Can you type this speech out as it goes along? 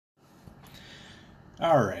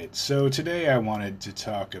Alright, so today I wanted to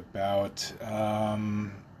talk about,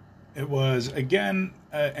 it was again,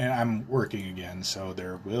 and I'm working again, so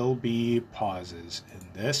there will be pauses in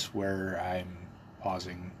this where I'm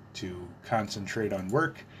pausing to concentrate on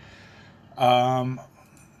work. Um,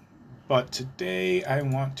 but today I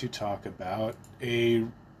want to talk about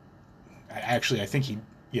actually, I think he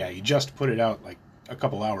just put it out like a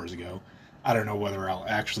couple hours ago. I don't know whether I'll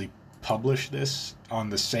actually publish this on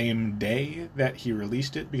the same day that he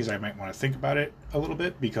released it because I might want to think about it a little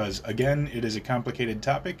bit because, again, it is a complicated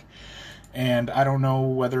topic and I don't know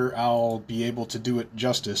whether I'll be able to do it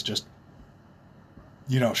justice just,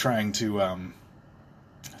 trying to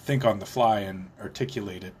think on the fly and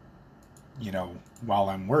articulate it, while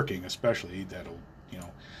I'm working, especially. That'll,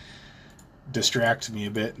 distract me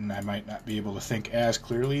a bit and I might not be able to think as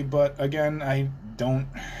clearly, but again, I don't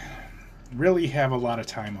really have a lot of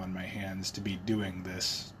time on my hands to be doing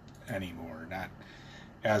this anymore. Not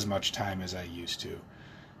as much time as I used to.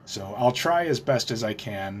 So I'll try as best as I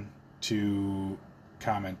can to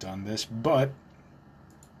comment on this, but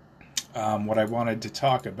what I wanted to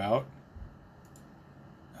talk about,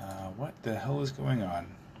 what the hell is going on?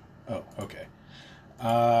 Oh, okay.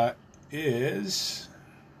 Is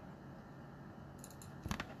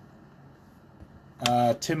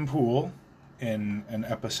Tim Pool, in an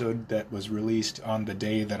episode that was released on the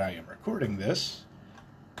day that I am recording this,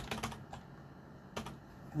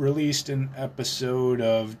 released an episode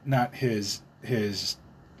of not his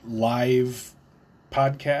live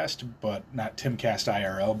podcast, but not Timcast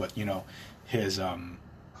IRL, but his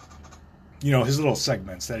his little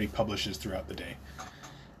segments that he publishes throughout the day.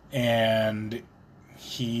 And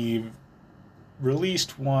he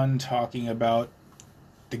released one talking about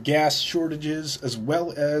the gas shortages, as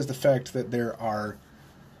well as the fact that there are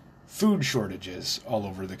food shortages all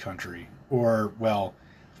over the country. Or, well,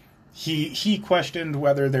 he questioned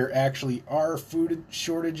whether there actually are food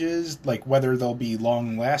shortages, like whether there'll be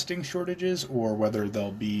long-lasting shortages, or whether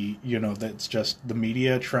they'll be, that's just the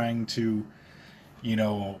media trying to,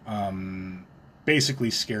 basically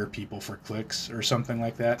scare people for clicks or something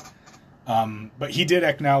like that. But he did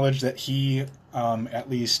acknowledge that he, at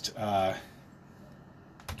least...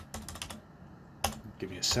 give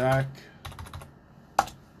me a sec.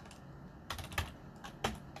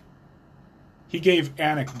 He gave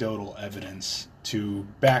anecdotal evidence to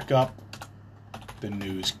back up the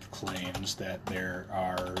news claims that there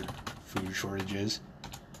are food shortages.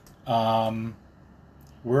 Where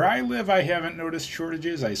I live, I haven't noticed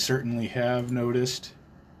shortages. I certainly have noticed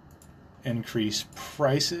increased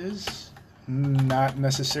prices. Not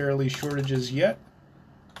necessarily shortages yet.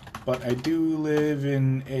 But I do live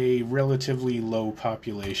in a relatively low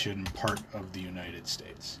population part of the United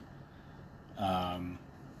States.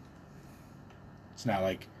 It's not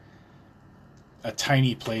like a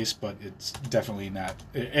tiny place, but it's definitely not.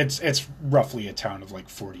 It's roughly a town of like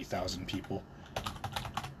 40,000 people.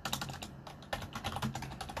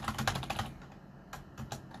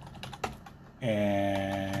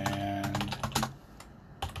 And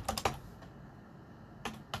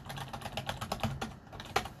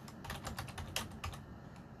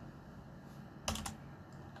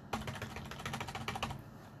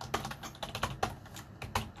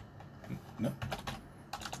no.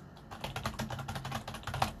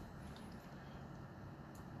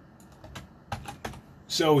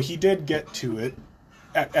 So he did get to it.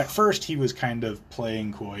 At first, he was kind of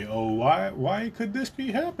playing coy. Oh, why could this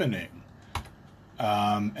be happening?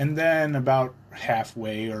 And then about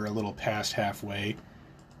halfway, or a little past halfway,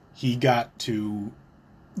 he got to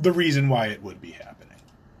the reason why it would be happening.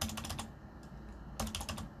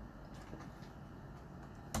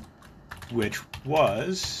 Which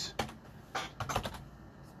was,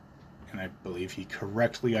 and I believe he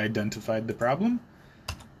correctly identified the problem.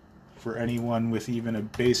 For anyone with even a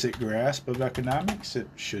basic grasp of economics, it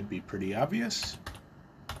should be pretty obvious.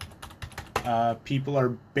 People are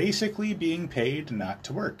basically being paid not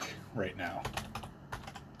to work right now.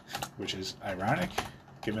 Which is ironic,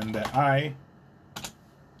 given that I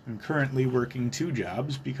am currently working 2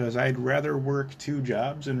 jobs, because I'd rather work 2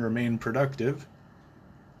 jobs and remain productive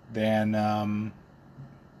than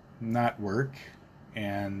not work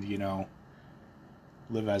and,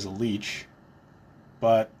 live as a leech.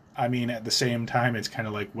 But I mean, at the same time, it's kind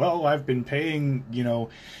of like, well, I've been paying,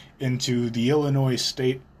 into the Illinois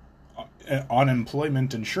State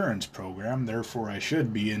Unemployment Insurance Program, therefore I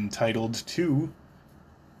should be entitled to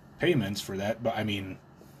payments for that. But I mean,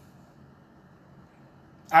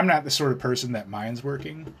 I'm not the sort of person that minds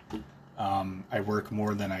working. I work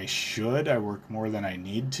more than I should. I work more than I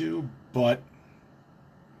need to, but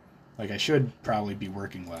like I should probably be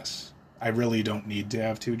working less. I really don't need to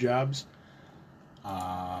have two jobs.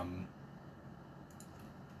 Um,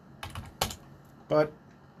 but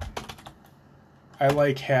I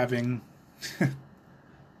like having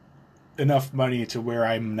enough money to where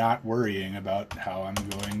I'm not worrying about how I'm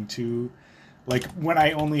going to. Like, when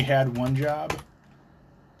I only had one job,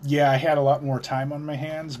 yeah, I had a lot more time on my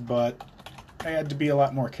hands, but I had to be a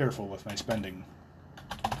lot more careful with my spending.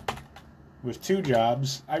 With two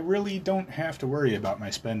jobs, I really don't have to worry about my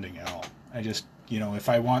spending at all. I just, if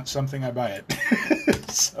I want something, I buy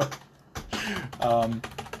it. So, um,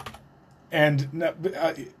 and no,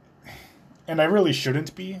 and I really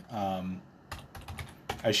shouldn't be.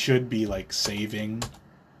 I should be like saving,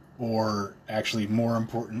 or actually, more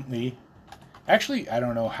importantly, actually, I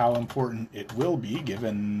don't know how important it will be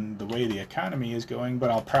given the way the economy is going, but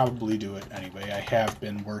I'll probably do it anyway. I have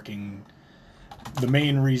been working. The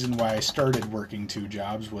main reason why I started working two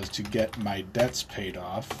jobs was to get my debts paid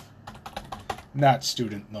off. Not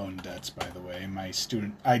student loan debts, by the way.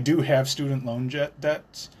 I do have student loan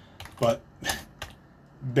debts, but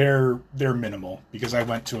they're minimal because I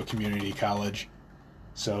went to a community college,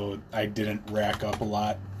 so I didn't rack up a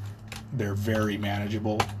lot. They're very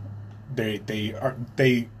manageable.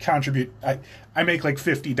 They contribute. I make like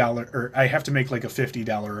 $50, or I have to make like a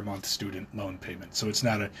 $50 a month student loan payment, so it's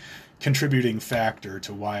not a contributing factor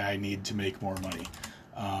to why I need to make more money.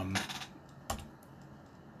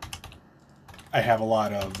 I have a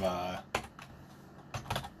lot of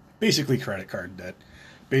basically credit card debt.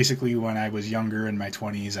 Basically, when I was younger in my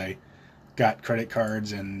 20s, I got credit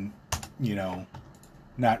cards and,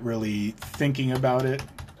 not really thinking about it.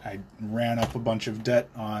 I ran up a bunch of debt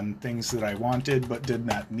on things that I wanted but did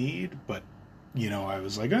not need. But, I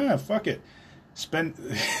was like, fuck it. Spend.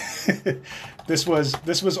 This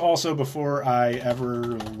was also before I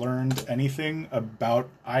ever learned anything about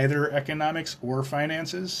either economics or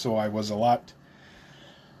finances, so I was a lot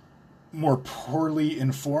more poorly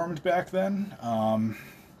informed back then.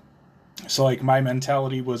 So like my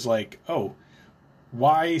mentality was like, oh,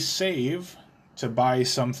 why save to buy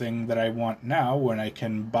something that I want now when I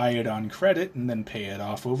can buy it on credit and then pay it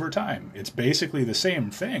off over time? It's basically the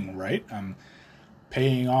same thing, right?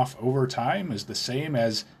 Paying off over time is the same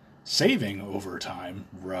as saving over time,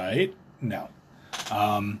 right? No.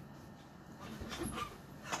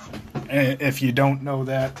 If you don't know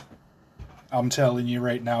that, I'm telling you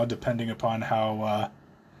right now, depending upon how,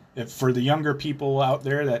 if for the younger people out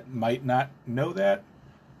there that might not know that,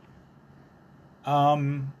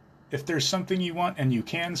 if there's something you want and you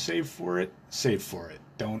can save for it, save for it.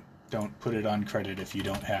 Don't put it on credit if you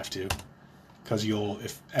don't have to. Because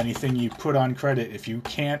if anything you put on credit, if you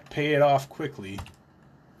can't pay it off quickly,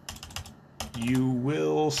 you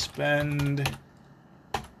will spend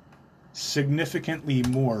significantly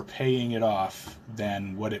more paying it off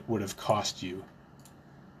than what it would have cost you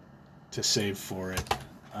to save for it.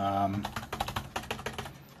 And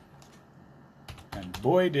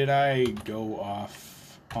boy, did I go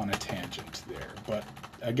off on a tangent there. But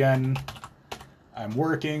again, I'm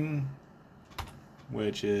working,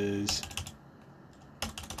 which is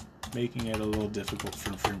making it a little difficult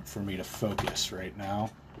for me to focus right now.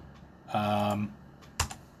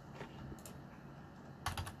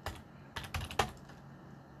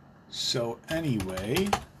 So anyway,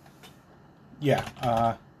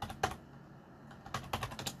 yeah.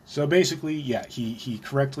 So basically, yeah, he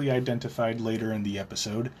correctly identified later in the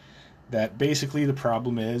episode that basically the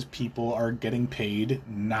problem is people are getting paid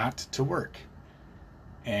not to work.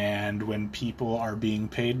 And when people are being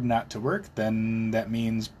paid not to work, then that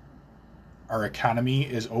means our economy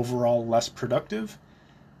is overall less productive.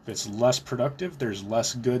 If it's less productive, there's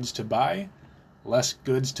less goods to buy. Less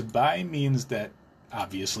goods to buy means that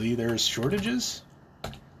obviously there's shortages.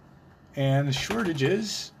 And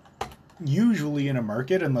shortages, usually in a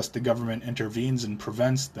market, unless the government intervenes and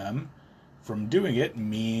prevents them from doing it,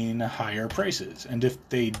 mean higher prices. And if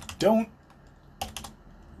they don't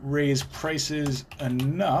raise prices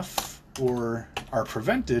enough or are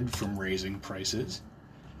prevented from raising prices,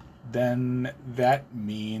 then that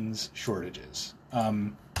means shortages.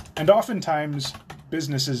 And oftentimes,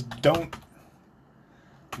 businesses don't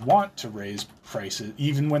want to raise prices.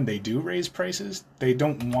 Even when they do raise prices, they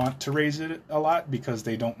don't want to raise it a lot because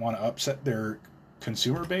they don't want to upset their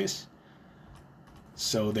consumer base.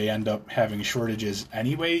 So they end up having shortages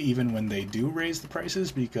anyway, even when they do raise the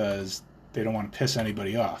prices, because they don't want to piss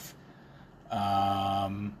anybody off.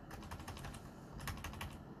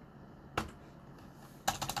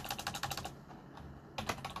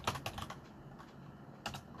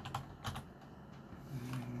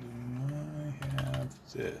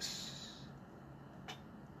 This.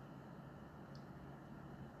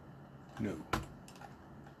 No.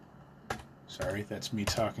 Sorry, that's me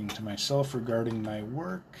talking to myself regarding my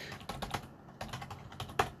work.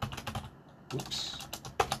 Whoops.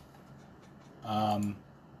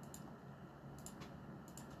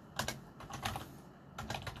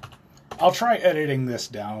 I'll try editing this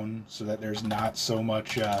down so that there's not so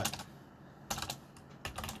much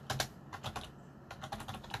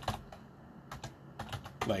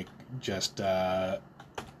like just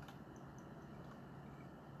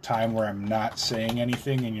time where I'm not saying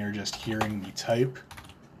anything and you're just hearing me type.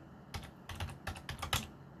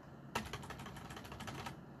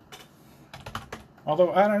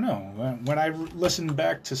 Although I don't know, when I listened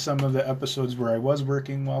back to some of the episodes where I was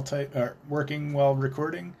working while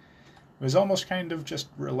recording, it was almost kind of just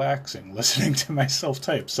relaxing listening to myself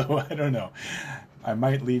type. So I don't know. I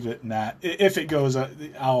might leave it not. If it goes,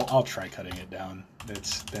 I'll try cutting it down.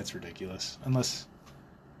 That's ridiculous. Unless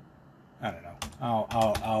I don't know.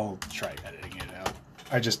 I'll try editing it out.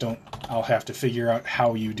 I just don't. I'll have to figure out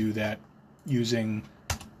how you do that using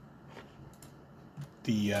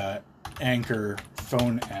the Anchor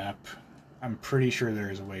phone app. I'm pretty sure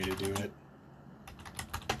there is a way to do it.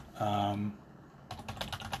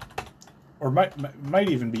 Or might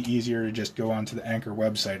even be easier to just go onto the Anchor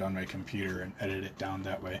website on my computer and edit it down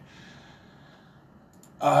that way.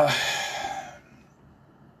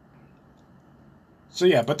 So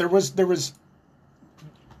yeah, but there was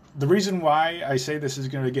the reason why I say this is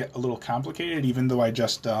going to get a little complicated, even though I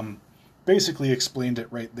just basically explained it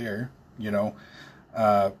right there. You know,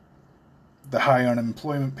 the high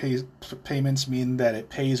unemployment payments mean that it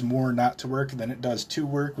pays more not to work than it does to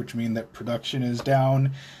work, which means that production is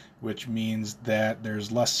down, which means that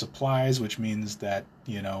there's less supplies, which means that,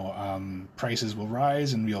 you know, prices will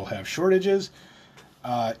rise and we'll have shortages.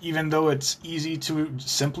 Even though it's easy to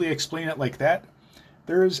simply explain it like that,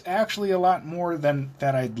 there's actually a lot more than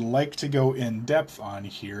that I'd like to go in depth on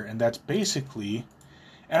here, and that's basically,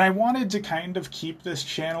 and I wanted to kind of keep this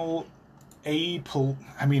channel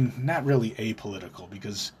not really apolitical,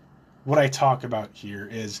 because what I talk about here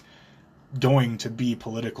is going to be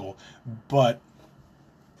political, but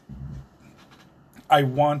I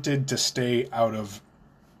wanted to stay out of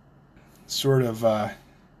sort of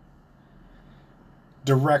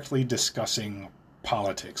directly discussing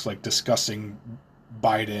politics, like discussing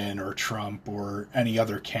Biden or Trump or any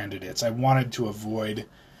other candidates. I wanted to avoid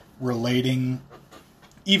relating,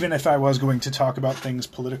 even if I was going to talk about things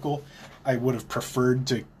political, I would have preferred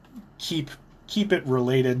to keep it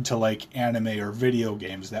related to like anime or video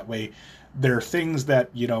games. That way there are things that,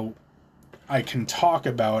 you know, I can talk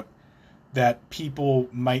about that people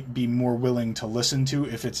might be more willing to listen to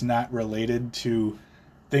if it's not related to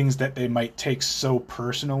things that they might take so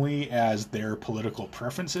personally as their political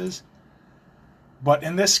preferences. But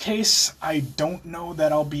in this case, I don't know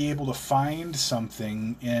that I'll be able to find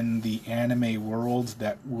something in the anime world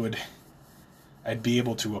that I'd be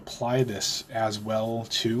able to apply this as well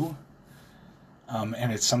to.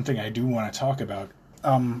 And it's something I do want to talk about.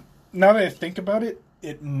 Now that I think about it,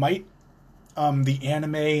 it might, the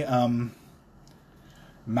anime,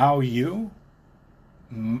 Mao Yu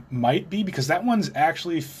might be, because that one's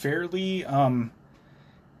actually fairly,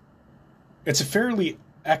 it's a fairly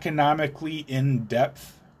economically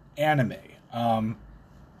in-depth anime.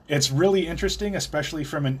 It's really interesting, especially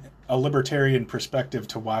from a libertarian perspective,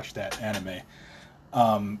 to watch that anime.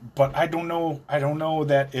 But I don't know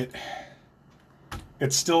that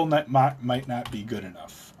it still might not be good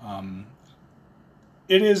enough.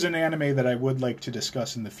 It is an anime that I would like to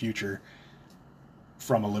discuss in the future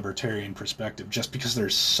from a libertarian perspective, just because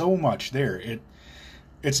there's so much there.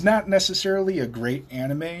 It's not necessarily a great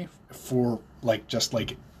anime for just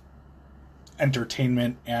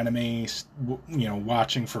entertainment anime, you know,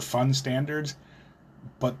 watching for fun standards,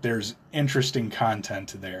 but there's interesting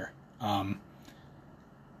content there.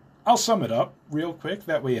 I'll sum it up real quick.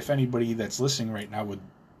 That way, if anybody that's listening right now would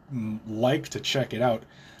like to check it out,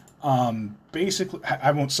 basically,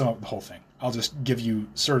 I won't sum up the whole thing. I'll just give you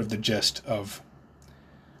sort of the gist of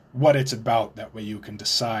what it's about. That way you can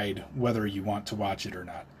decide whether you want to watch it or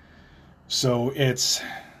not. So it's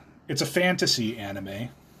a fantasy anime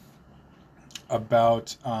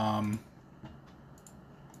about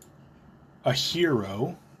a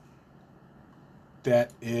hero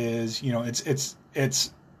that is, you know, it's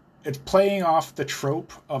playing off the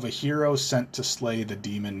trope of a hero sent to slay the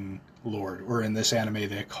demon lord, or in this anime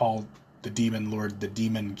they call the demon lord the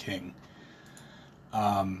Demon King.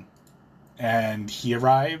 And he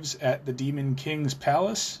arrives at the Demon King's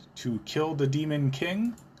palace to kill the Demon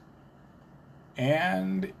King,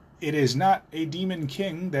 and it is not a demon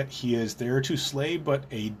king that he is there to slay, but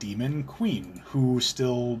a demon queen who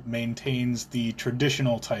still maintains the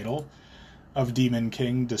traditional title of demon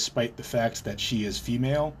king despite the fact that she is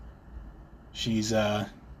female. She's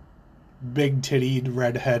a big-tittied,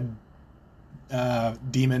 redhead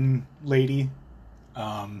demon lady.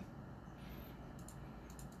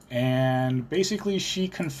 And basically she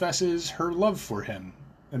confesses her love for him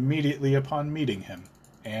immediately upon meeting him.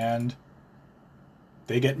 And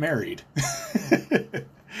they get married.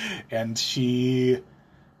 And she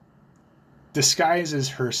disguises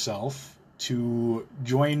herself to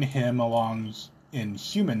join him along in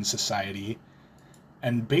human society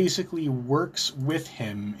and basically works with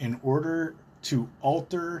him in order to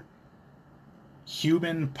alter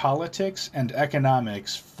human politics and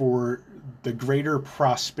economics for the greater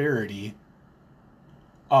prosperity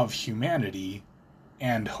of humanity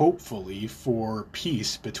and hopefully for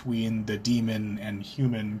peace between the demon and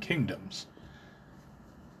human kingdoms.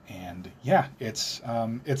 And yeah, it's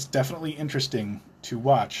definitely interesting to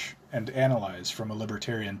watch and analyze from a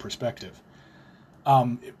libertarian perspective.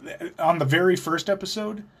 On the very first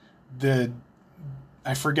episode,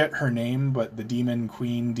 I forget her name, but the demon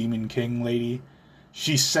queen, demon king lady,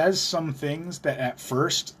 she says some things that at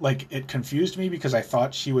first, like, it confused me because I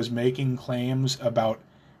thought she was making claims about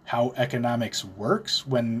how economics works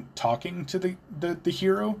when talking to the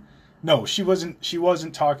hero. No, she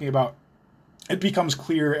wasn't talking about. It becomes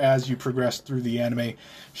clear as you progress through the anime.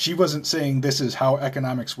 She wasn't saying this is how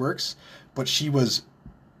economics works, but she was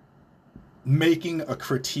making a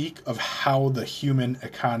critique of how the human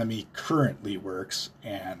economy currently works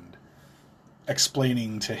and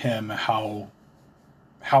explaining to him how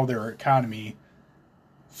their economy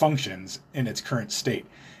functions in its current state.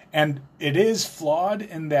 And it is flawed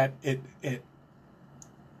in that it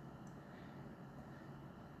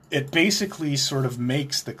basically sort of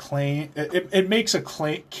makes the claim, it makes a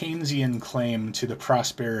Keynesian claim to the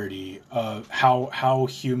prosperity of how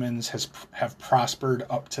humans have prospered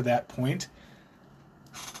up to that point.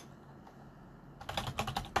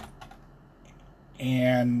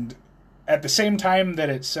 And at the same time that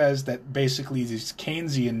it says that basically these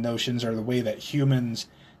Keynesian notions are the way that humans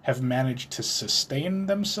have managed to sustain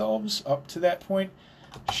themselves up to that point,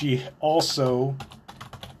 she also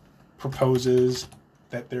proposes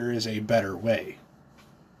that there is a better way.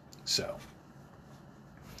 So,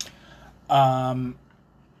 although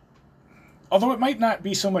it might not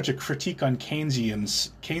be so much a critique on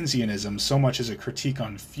Keynesianism so much as a critique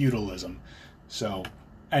on feudalism. So,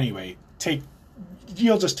 anyway,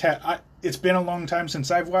 it's been a long time since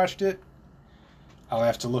I've watched it. I'll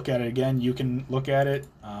have to look at it again. You can look at it.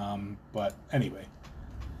 But anyway.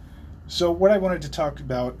 So what I wanted to talk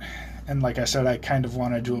about, and like I said, I kind of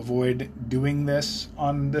wanted to avoid doing this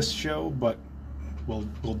on this show, but we'll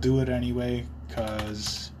do it anyway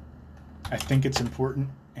because I think it's important,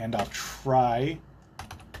 and I'll try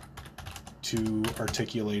to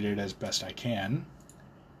articulate it as best I can.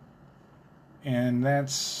 And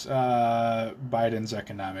that's Biden's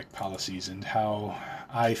economic policies and how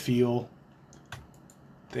I feel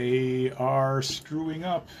they are screwing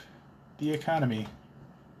up the economy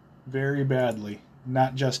very badly.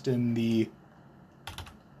 Not just in the,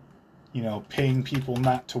 paying people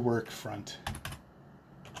not to work front.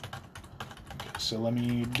 Okay, so let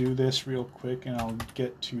me do this real quick and I'll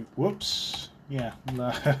get to, whoops. Yeah.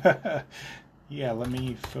 Yeah, let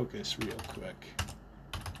me focus real quick.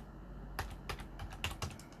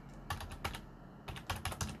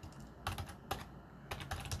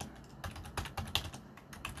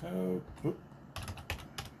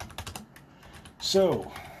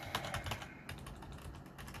 So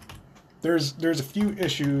there's a few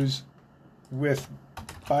issues with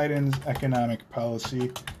Biden's economic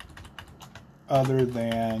policy other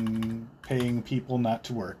than paying people not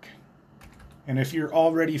to work. And if you're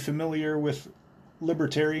already familiar with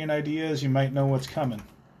libertarian ideas, you might know what's coming.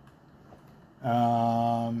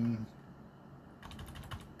 And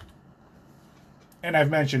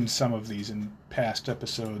I've mentioned some of these in past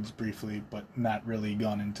episodes briefly, but not really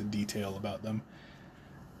gone into detail about them.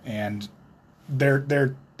 And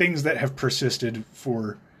they're things that have persisted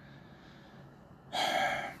for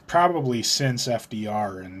probably since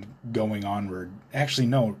FDR and going onward. Actually,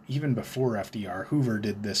 no, even before FDR. Hoover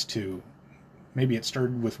did this too. Maybe it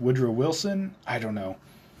started with Woodrow Wilson? I don't know.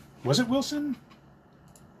 Was it Wilson?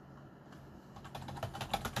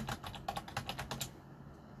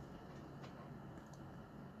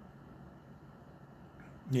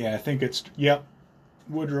 Yeah, I think it's, yep,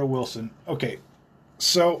 Woodrow Wilson. Okay,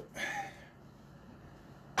 so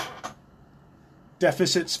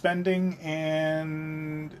deficit spending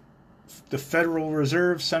and the Federal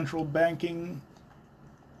Reserve, central banking,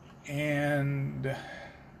 and,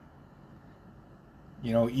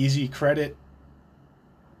 easy credit,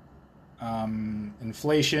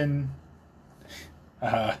 inflation,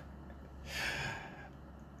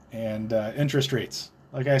 and interest rates.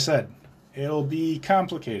 Like I said, it'll be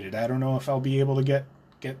complicated. I don't know if I'll be able to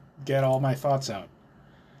get all my thoughts out,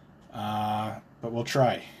 but we'll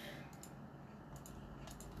try.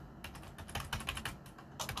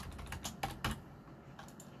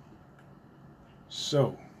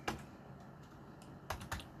 So,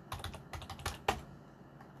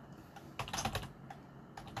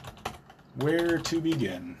 where to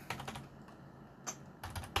begin?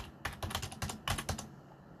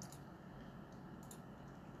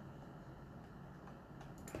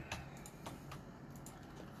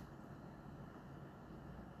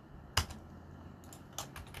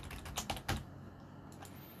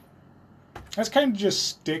 Let's kind of just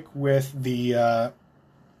stick with the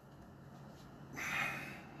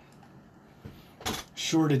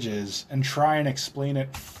shortages and try and explain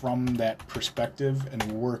it from that perspective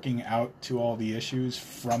and working out to all the issues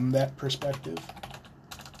from that perspective.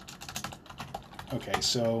 Okay,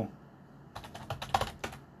 so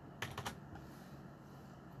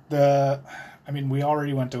we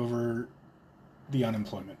already went over the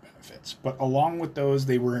unemployment benefits, but along with those,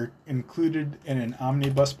 they were included in an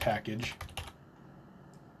omnibus package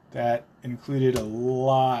that included a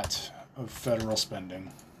lot of federal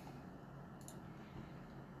spending.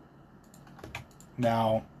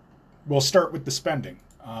 Now, we'll start with the spending,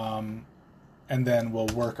 and then we'll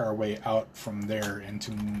work our way out from there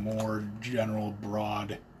into more general,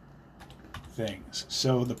 broad things.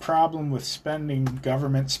 So the problem with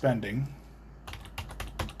government spending,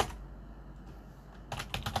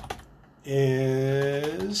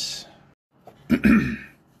 is...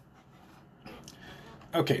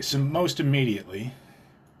 Okay, so most immediately,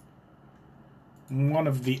 one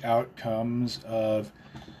of the outcomes of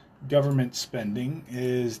government spending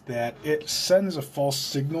is that it sends a false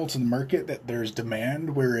signal to the market that there's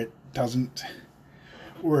demand where it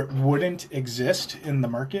wouldn't exist in the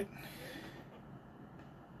market.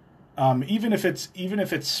 Even if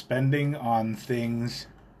it's spending on things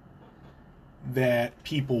that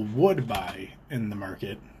people would buy in the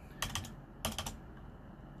market,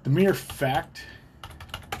 the mere fact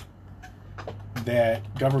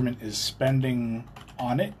that government is spending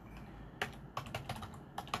on it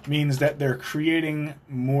means that they're creating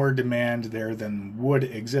more demand there than would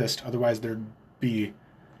exist. Otherwise, there'd be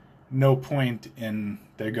no point in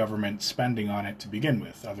the government spending on it to begin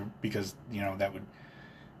with. Because that would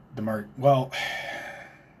Well,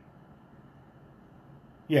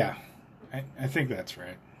 yeah, I think that's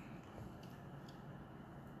right.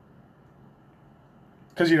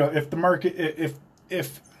 Because if the market,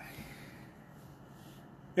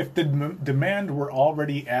 if the demand were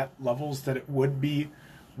already at levels that it would be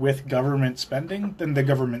with government spending, then the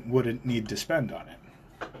government wouldn't need to spend on it.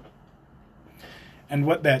 And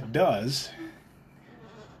what that does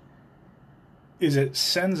is it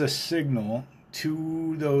sends a signal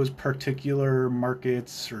to those particular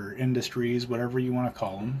markets or industries, whatever you want to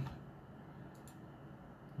call them,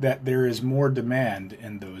 that there is more demand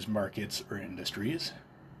in those markets or industries,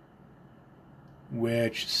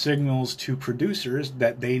 which signals to producers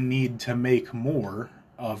that they need to make more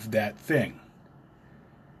of that thing.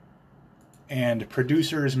 And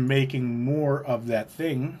producers making more of that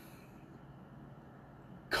thing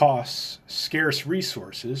costs scarce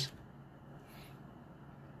resources,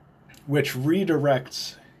 which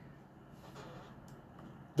redirects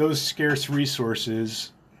those scarce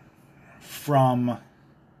resources from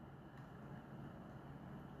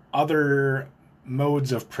other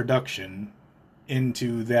modes of production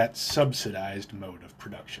into that subsidized mode of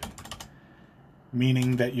production.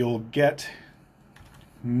 Meaning that you'll get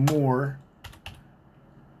more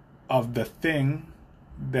of the thing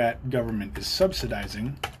that government is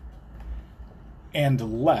subsidizing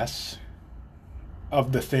and less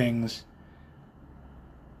of the things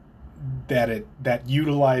that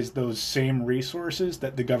utilize those same resources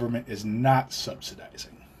that the government is not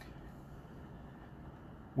subsidizing.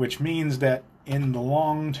 Which means that in the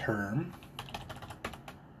long term,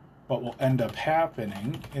 what will end up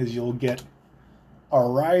happening is you'll get a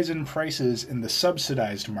rise in prices in the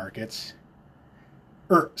subsidized markets,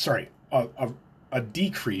 a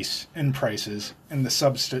decrease in prices in the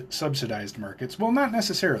subsidized markets. Well, not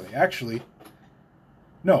necessarily. Actually,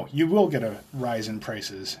 no, you will get a rise in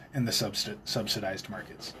prices in the subsidized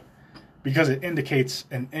markets because it indicates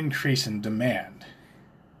an increase in demand.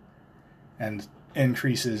 And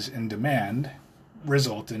increases in demand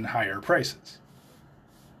result in higher prices.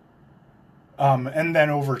 And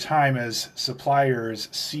then over time, as suppliers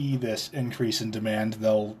see this increase in demand,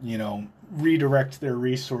 they'll, redirect their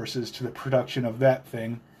resources to the production of that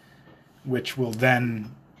thing, which will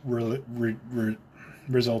then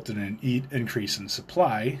result in an increase in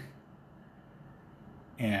supply.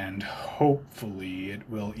 And hopefully it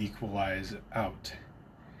will equalize out.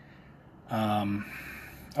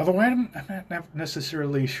 Although I'm not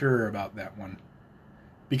necessarily sure about that one.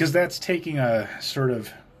 Because that's taking a sort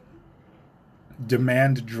of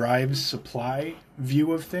demand drives supply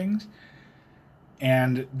view of things.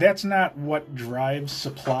 And that's not what drives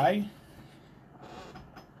supply.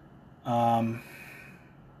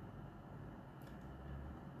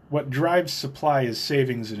 What drives supply is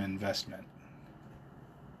savings and investment.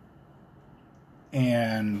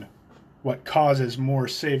 And what causes more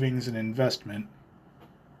savings and investment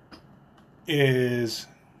is,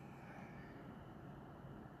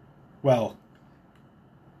 what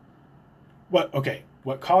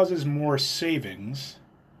causes more savings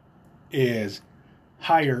is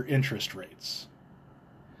higher interest rates.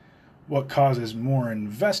 What causes more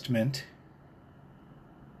investment,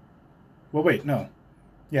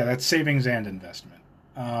 that's savings and investment.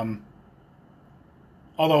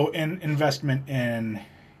 Although investment in...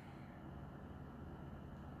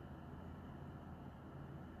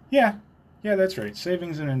 Yeah, that's right.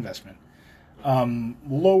 Savings and investment.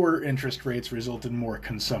 Lower interest rates result in more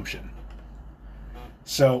consumption.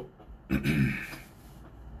 So it'll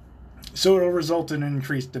result in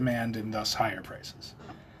increased demand and thus higher prices.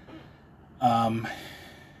 The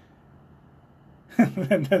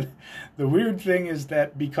weird thing is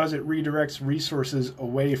that because it redirects resources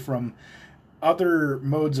away from other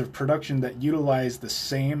modes of production that utilize the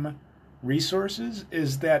same resources,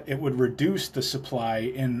 is that it would reduce the supply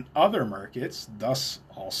in other markets, thus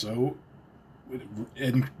also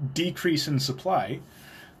a decrease in supply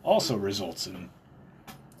also results in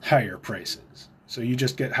higher prices. So you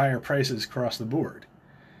just get higher prices across the board.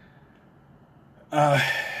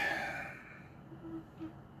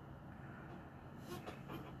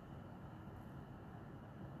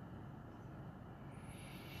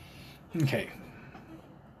 Okay.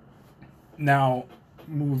 Now,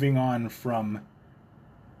 moving on from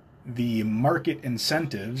the market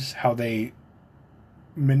incentives, how they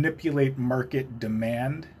manipulate market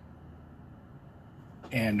demand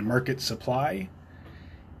and market supply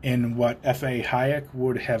in what F.A. Hayek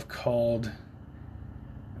would have called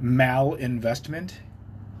malinvestment.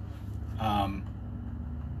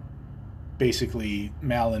 Basically,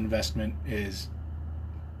 malinvestment is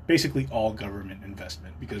basically all government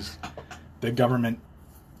investment, because the government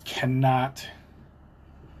cannot...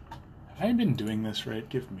 Have I been doing this right?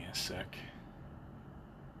 Give me a sec.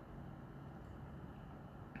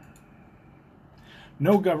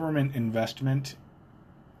 No government investment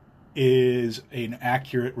is an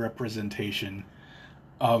accurate representation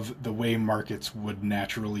of the way markets would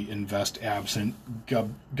naturally invest absent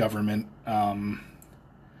government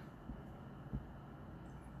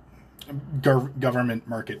government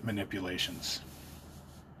market manipulations.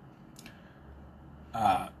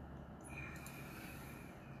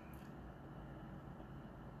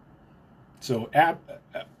 So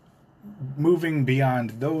moving beyond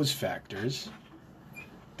those factors,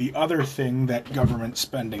 the other thing that government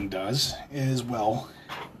spending does is,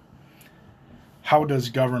 how does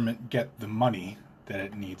government get the money that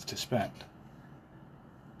it needs to spend?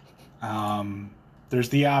 There's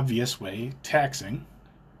the obvious way, taxing.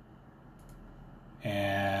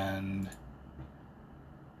 And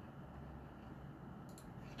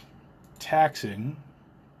taxing,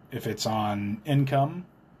 if it's on income,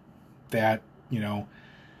 that,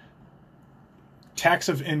 tax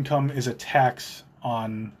of income is a tax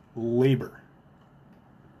on labor.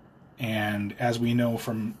 And as we know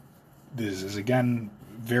from, this is again,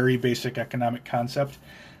 very basic economic concept,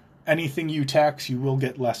 anything you tax, you will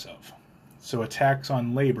get less of. So a tax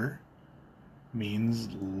on labor means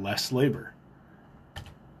less labor.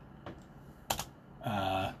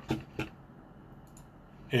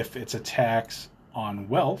 If it's a tax on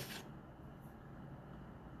wealth,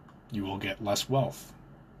 you will get less wealth.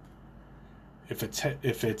 If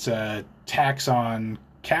it's a tax on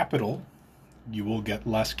capital, you will get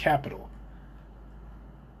less capital.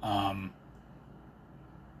 I'm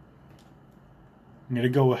going to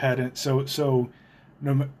go ahead and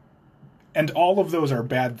and all of those are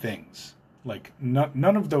bad things. Like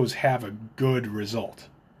none of those have a good result.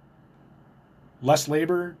 Less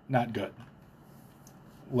labor, not good.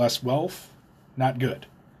 Less wealth, not good.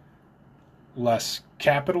 Less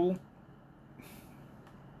capital,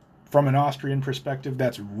 from an Austrian perspective,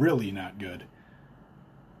 that's really not good.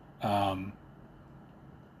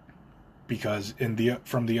 because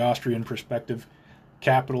from the Austrian perspective,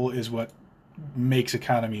 capital is what makes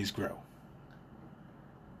economies grow.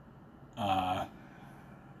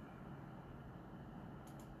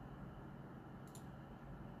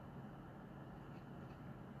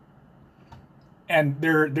 And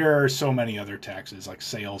there are so many other taxes, like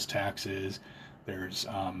sales taxes. There's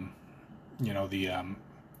the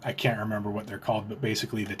I can't remember what they're called, but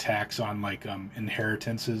basically the tax on like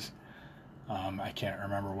inheritances. I can't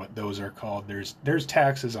remember what those are called. There's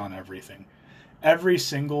taxes on everything. Every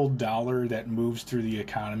single dollar that moves through the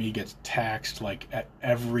economy gets taxed, like at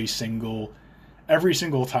every single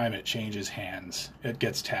time it changes hands, it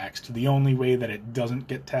gets taxed. The only way that it doesn't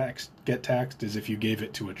get taxed is if you gave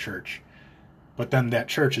it to a church. But then that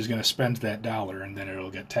church is going to spend that dollar, and then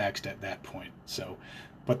it'll get taxed at that point. So,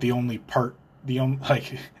 but the only part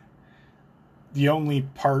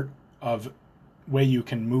of way you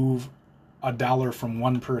can move a dollar from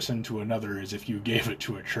one person to another is if you gave it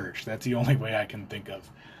to a church. That's the only way I can think of.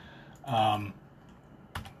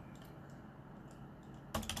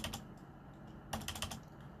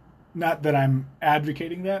 Not that I'm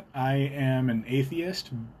advocating that. I am an atheist,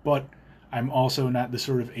 but I'm also not the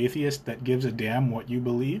sort of atheist that gives a damn what you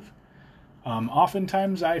believe.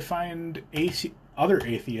 Oftentimes I find other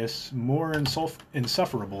atheists more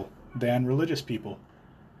insufferable than religious people.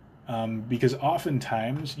 Because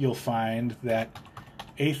oftentimes you'll find that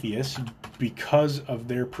atheists, because of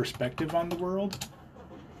their perspective on the world,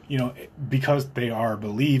 because they are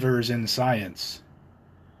believers in science,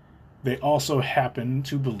 they also happen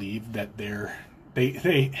to believe that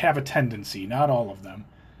they have a tendency, not all of them,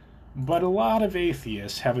 but a lot of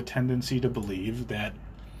atheists have a tendency to believe that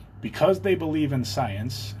because they believe in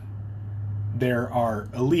science, there are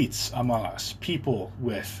elites among us, people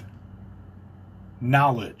with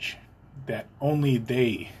knowledge that only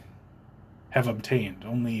they have obtained,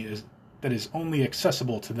 that is only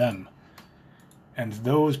accessible to them. And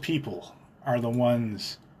those people are the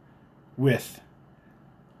ones with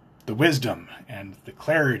the wisdom and the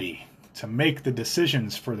clarity to make the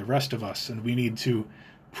decisions for the rest of us, and we need to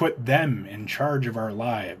put them in charge of our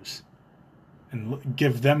lives and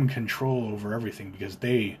give them control over everything because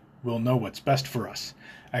they will know what's best for us.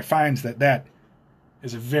 I find that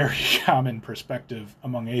is a very common perspective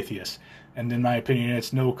among atheists, and in my opinion,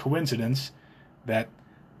 it's no coincidence that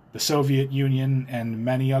the Soviet Union and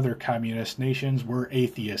many other communist nations were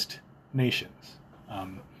atheist nations.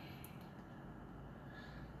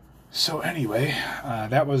 So anyway,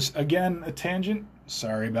 that was, again, a tangent.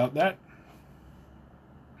 Sorry about that.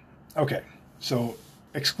 Okay, so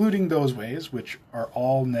excluding those ways, which are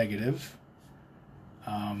all negative,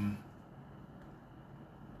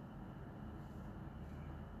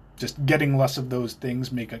 just getting less of those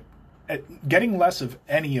things getting less of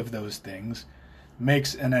any of those things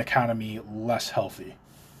makes an economy less healthy.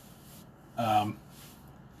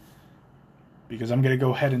 Because I'm going to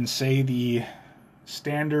go ahead and say the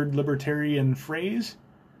standard libertarian phrase,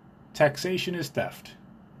 taxation is theft.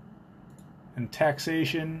 And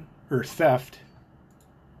taxation or theft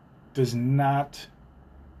does not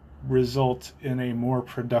result in a more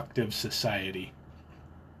productive society.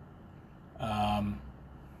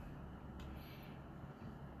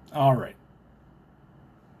 All right.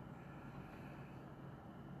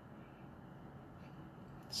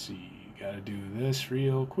 Let's see. Gotta do this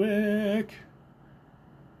real quick.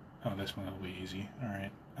 Oh, this one will be easy. All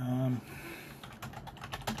right.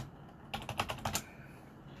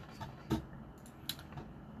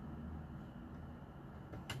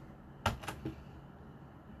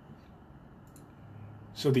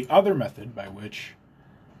 So the other method by which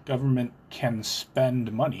government can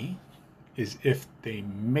spend money is if they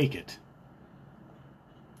make it.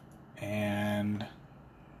 And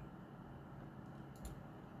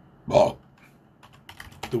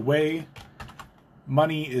the way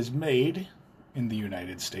money is made in the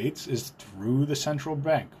United States is through the central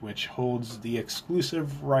bank, which holds the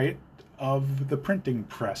exclusive right of the printing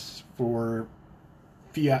press for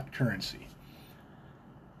fiat currency.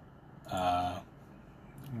 Give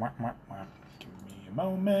me a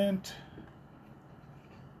moment.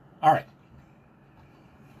 All right.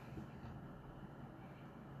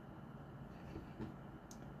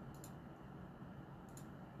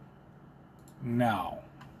 Now,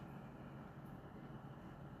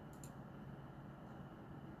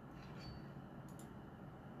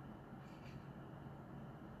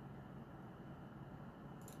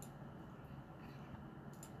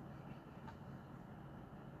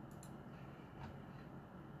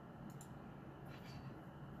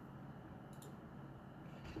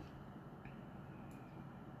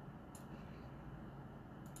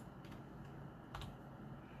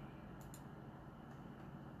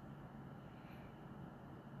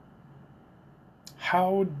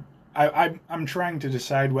 how I'm trying to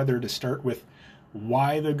decide whether to start with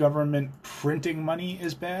why the government printing money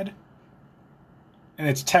is bad. And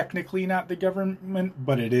it's technically not the government,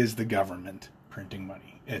 but it is the government printing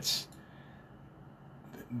money. It's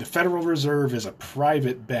the Federal Reserve is a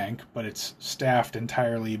private bank, but it's staffed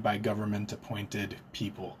entirely by government-appointed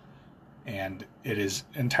people. And it is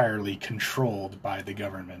entirely controlled by the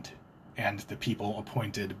government and the people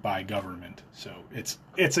appointed by government. So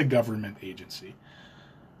it's a government agency.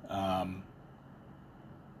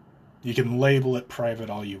 You can label it private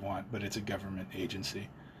all you want, but it's a government agency.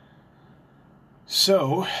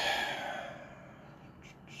 So,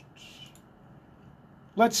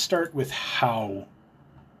 let's start with how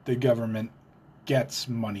the government gets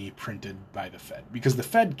money printed by the Fed. Because the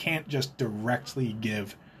Fed can't just directly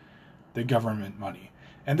give the government money.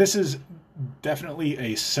 And this is definitely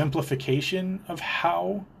a simplification of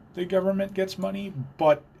how the government gets money,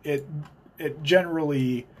 but it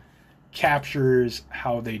generally captures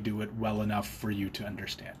how they do it well enough for you to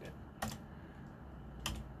understand it.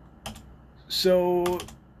 So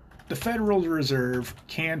the Federal Reserve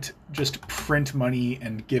can't just print money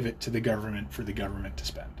and give it to the government for the government to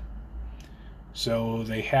spend. So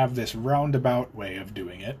they have this roundabout way of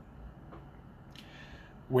doing it,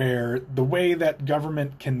 where the way that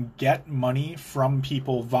government can get money from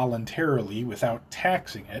people voluntarily without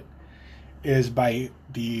taxing it is by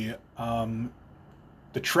the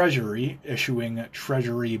Treasury issuing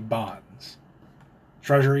Treasury bonds.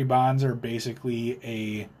 Treasury bonds are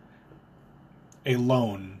basically a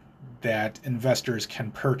loan that investors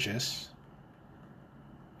can purchase,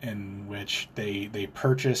 in which they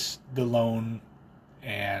purchase the loan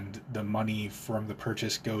and the money from the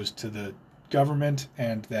purchase goes to the government,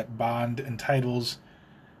 and that bond entitles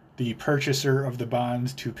the purchaser of the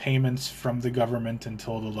bond to payments from the government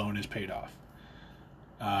until the loan is paid off.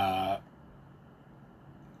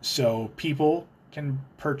 So people can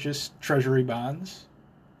purchase treasury bonds,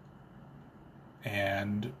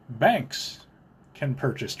 and banks can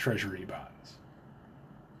purchase treasury bonds.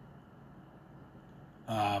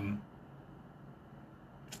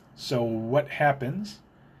 So what happens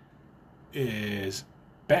is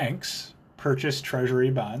banks purchase treasury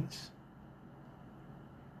bonds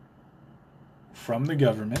from the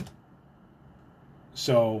government.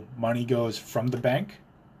 So money goes from the bank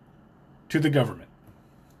to the government.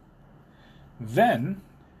 Then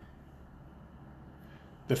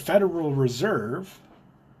the Federal Reserve,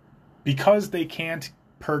 because they can't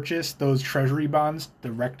purchase those treasury bonds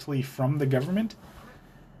directly from the government,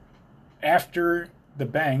 after the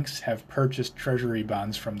banks have purchased treasury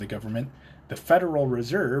bonds from the government, the Federal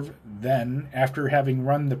Reserve then, after having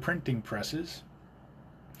run the printing presses,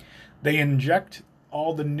 they inject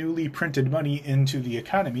all the newly printed money into the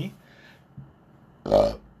economy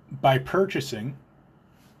by purchasing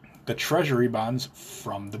the treasury bonds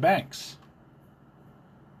from the banks.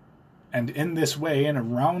 And in this way, in a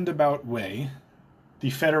roundabout way,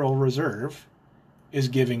 the Federal Reserve is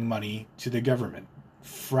giving money to the government,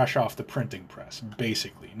 fresh off the printing press,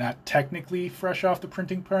 basically. Not technically fresh off the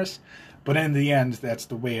printing press, but in the end, that's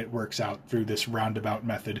the way it works out through this roundabout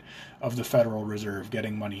method of the Federal Reserve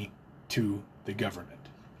getting money to the government.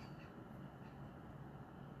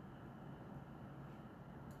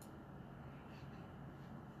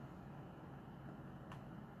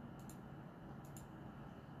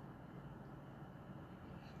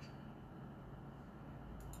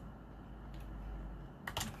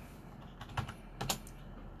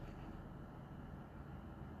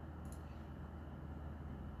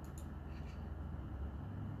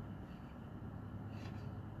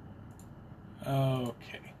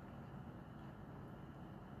 Okay.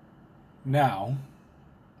 Now,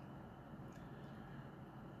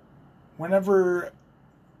 whenever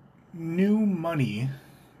new money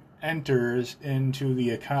enters into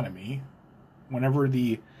the economy, whenever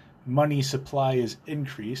the money supply is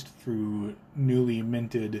increased through newly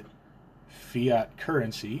minted fiat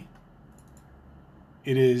currency,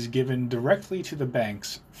 it is given directly to the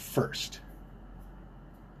banks first.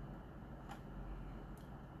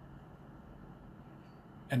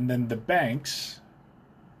 And then the banks,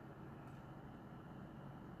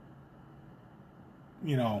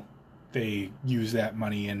 they use that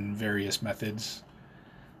money in various methods,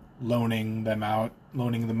 loaning the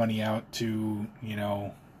money out to,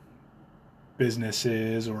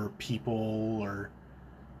 businesses or people or,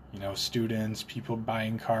 students, people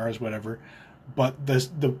buying cars, whatever. But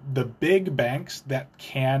the big banks that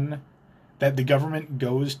the government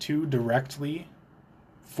goes to directly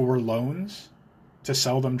for loans to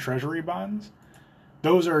sell them treasury bonds,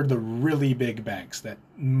 those are the really big banks that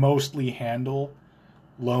mostly handle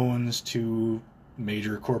loans to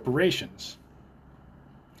major corporations.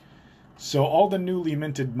 So all the newly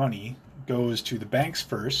minted money goes to the banks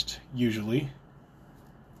first, usually.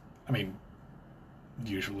 I mean,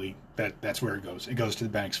 usually that's where it goes. It goes to the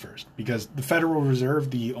banks first, because the Federal Reserve,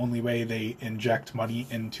 the only way they inject money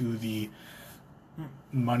into the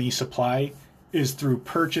money supply is through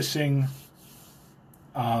purchasing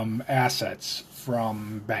assets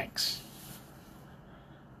from banks.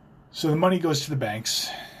 So the money goes to the banks,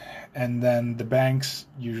 and then the banks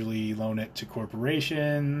usually loan it to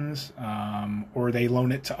corporations, or they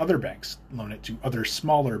loan it to other banks, loan it to other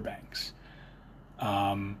smaller banks.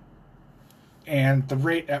 And the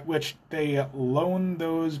rate at which they loan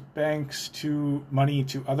those banks to money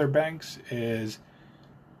to other banks is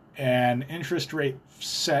an interest rate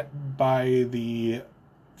set by the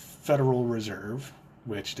Federal Reserve,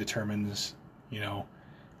 which determines,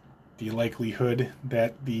 the likelihood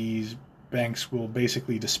that these banks will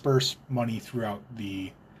basically disperse money throughout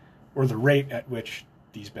or the rate at which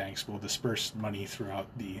these banks will disperse money throughout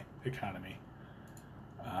the economy.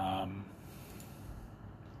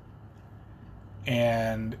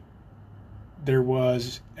 And there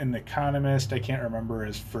was an economist, I can't remember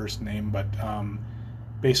his first name, but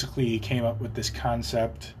basically came up with this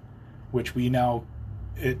concept, which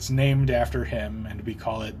it's named after him, and we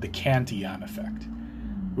call it the Cantillon effect,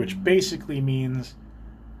 which basically means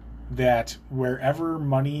that wherever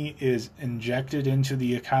money is injected into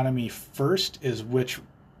the economy first is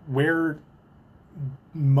where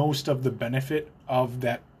most of the benefit of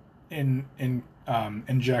that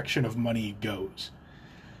injection of money goes.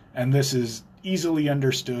 And this is easily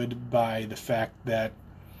understood by the fact that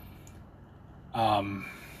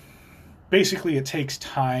basically it takes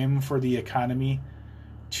time for the economy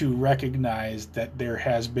to recognize that there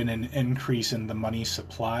has been an increase in the money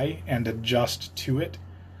supply and adjust to it.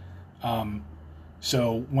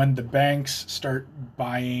 So when the banks start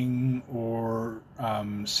buying or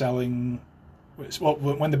selling,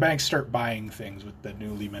 when the banks start buying things with the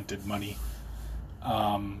newly minted money,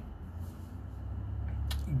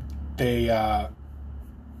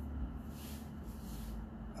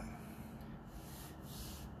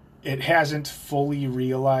 it hasn't fully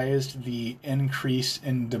realized the increase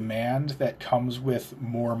in demand that comes with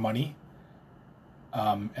more money.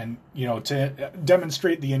 And, to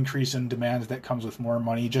demonstrate the increase in demand that comes with more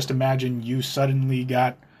money, just imagine you suddenly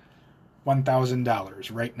got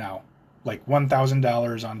 $1,000 right now. Like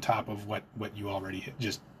 $1,000 on top of what you already hit.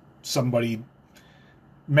 Just somebody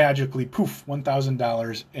magically, poof,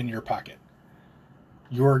 $1,000 in your pocket.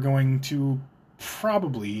 You're going to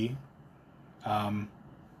probably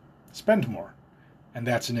spend more. And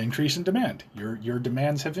that's an increase in demand. Your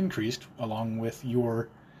demands have increased along with your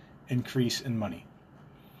increase in money.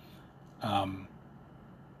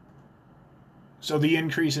 So the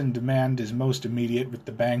increase in demand is most immediate with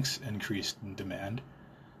the bank's increase in demand.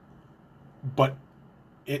 But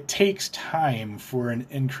it takes time for an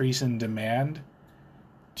increase in demand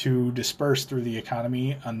to disperse through the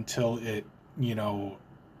economy until it,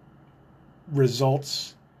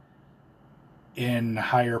 results in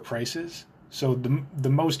higher prices. So the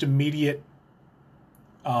most immediate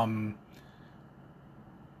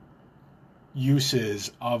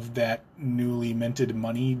uses of that newly minted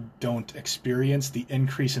money don't experience the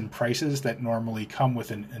increase in prices that normally come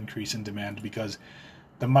with an increase in demand, because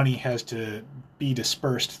the money has to be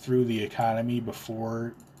dispersed through the economy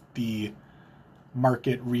before the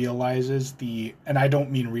market realizes and I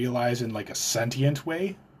don't mean realize in like a sentient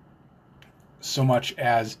way, so much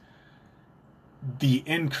as the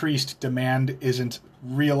increased demand isn't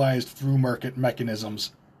realized through market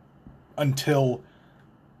mechanisms until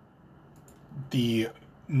the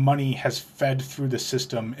money has fed through the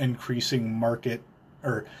system, increasing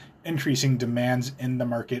demands in the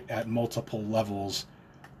market at multiple levels,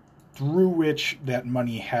 through which that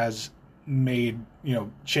money has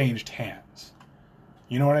changed hands.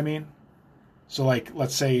 You know what I mean? So like,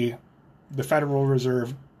 let's say the Federal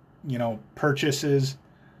Reserve, purchases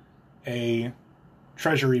a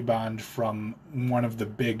treasury bond from one of the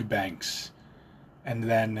big banks, and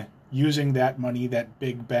then using that money, that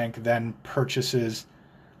big bank then purchases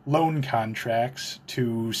loan contracts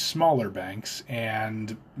to smaller banks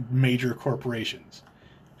and major corporations.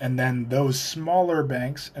 And then those smaller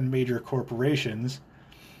banks and major corporations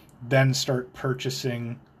then start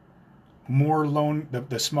purchasing more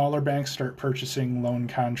the smaller banks start purchasing loan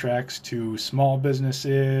contracts to small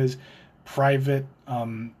businesses, private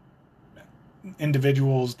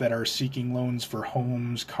individuals that are seeking loans for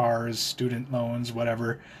homes, cars, student loans,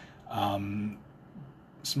 whatever.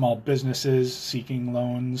 Small businesses seeking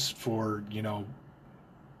loans for,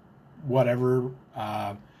 whatever,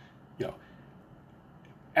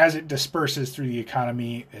 as it disperses through the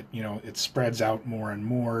economy, it spreads out more and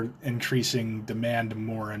more, increasing demand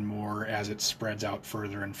more and more as it spreads out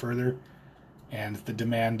further and further. And the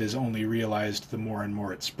demand is only realized the more and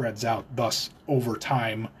more it spreads out, thus, over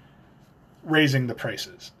time, raising the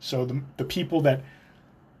prices. So the people that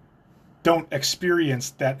don't experience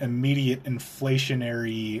that immediate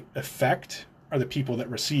inflationary effect are the people that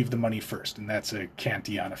receive the money first, and that's a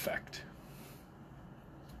Cantillon effect.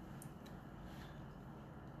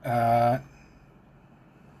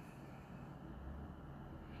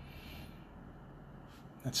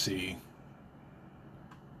 Let's see.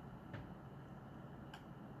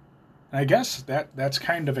 I guess that's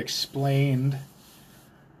kind of explained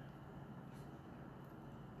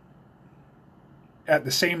at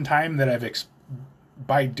the same time that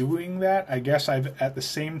by doing that, I guess I've at the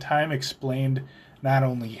same time explained not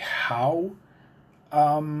only how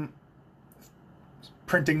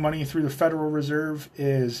printing money through the Federal Reserve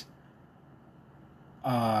is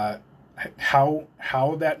how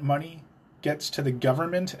that money gets to the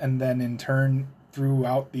government and then in turn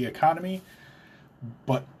throughout the economy,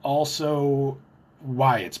 but also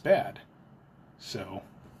why it's bad. So,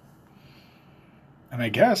 and I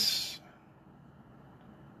guess,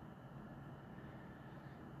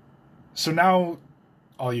 so now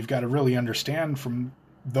all you've got to really understand from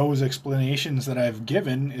those explanations that I've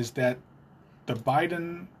given is that the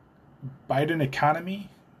Biden economy,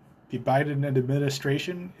 the Biden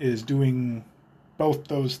administration is doing both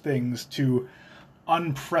those things to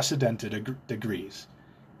unprecedented degrees.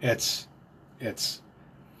 It's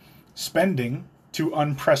spending to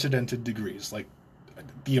unprecedented degrees. Like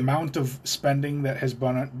the amount of spending that has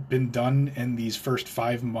been done in these first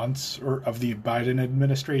 5 months of the Biden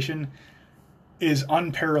administration is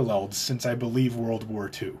unparalleled since, I believe, World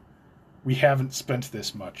War II. We haven't spent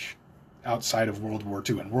this much outside of World War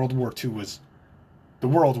II, and World War II was the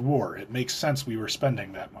World War. It makes sense we were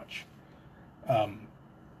spending that much.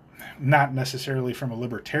 Not necessarily from a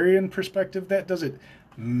libertarian perspective that doesn't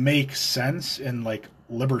make sense in like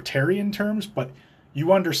libertarian terms, but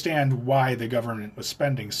you understand why the government was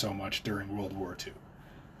spending so much during World War II.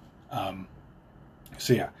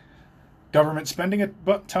 So yeah, government spending a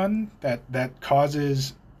ton, that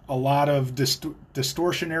causes a lot of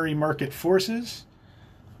distortionary market forces.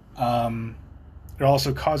 It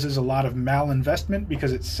also causes a lot of malinvestment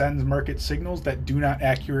because it sends market signals that do not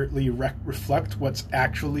accurately reflect what's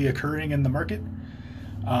actually occurring in the market.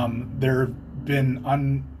 There have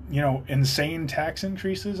been insane tax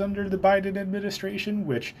increases under the Biden administration,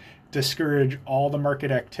 which discourage all the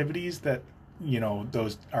market activities that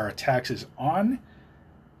those are taxes on.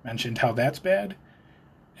 Mentioned how that's bad,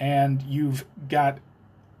 and you've got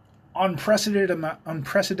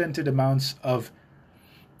unprecedented amounts of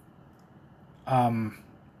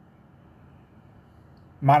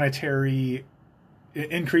monetary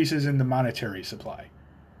increases in the monetary supply,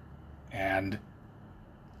 and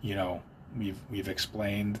we've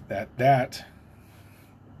explained that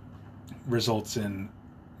results in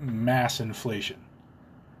mass inflation,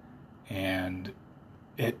 and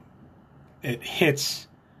it hits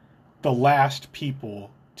the last people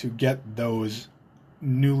to get those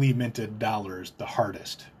newly minted dollars the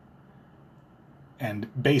hardest. And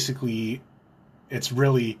basically, it's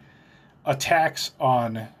really a tax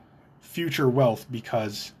on future wealth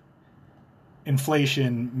because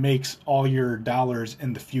inflation makes all your dollars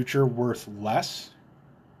in the future worth less.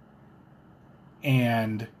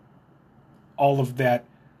 And all of that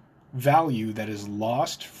value that is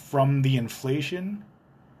lost from the inflation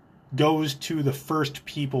goes to the first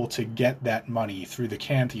people to get that money through the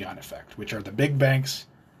Cantillon effect, which are the big banks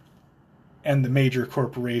and the major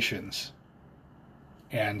corporations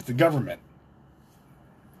and the government.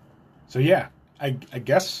 So yeah, I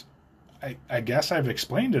guess I've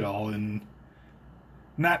explained it all in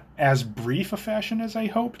not as brief a fashion as I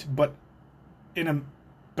hoped, but in a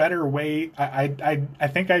better way. I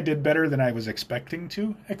think I did better than I was expecting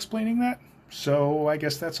to explaining that. So I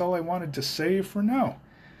guess that's all I wanted to say for now.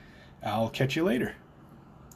 I'll catch you later.